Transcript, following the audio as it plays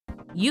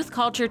Youth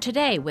Culture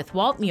Today with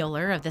Walt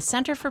Mueller of the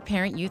Center for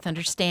Parent-Youth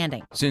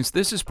Understanding. Since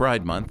this is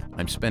Pride Month,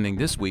 I'm spending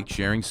this week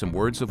sharing some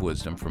words of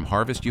wisdom from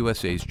Harvest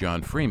USA's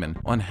John Freeman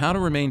on how to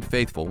remain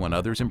faithful when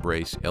others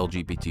embrace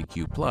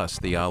LGBTQ+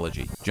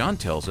 theology. John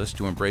tells us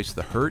to embrace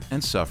the hurt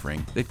and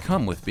suffering that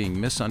come with being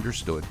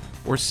misunderstood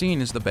or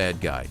seen as the bad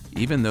guy.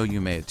 Even though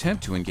you may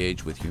attempt to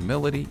engage with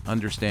humility,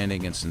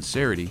 understanding, and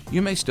sincerity,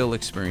 you may still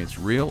experience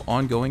real,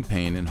 ongoing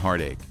pain and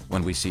heartache.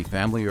 When we see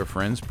family or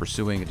friends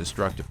pursuing a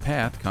destructive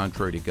path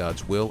contrary to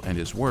God's will and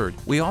His Word,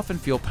 we often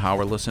feel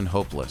powerless and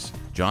hopeless.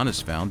 John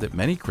has found that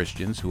many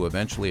Christians who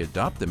eventually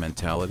adopt the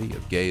mentality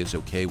of gay is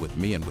okay with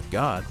me and with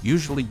God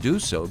usually do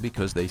so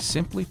because they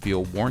simply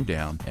feel worn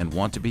down and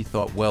want to be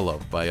thought well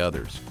of by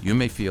others. You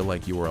may feel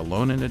like you are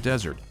alone in a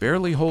desert,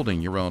 barely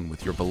holding your own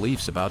with your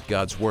beliefs about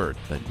God's Word,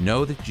 but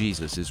know that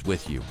Jesus is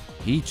with you.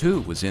 He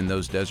too was in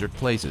those desert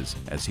places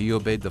as he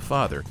obeyed the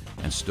Father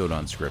and stood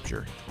on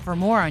Scripture. For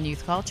more on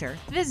youth culture,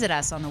 visit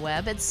us on the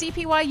web at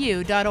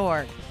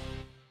cpyu.org.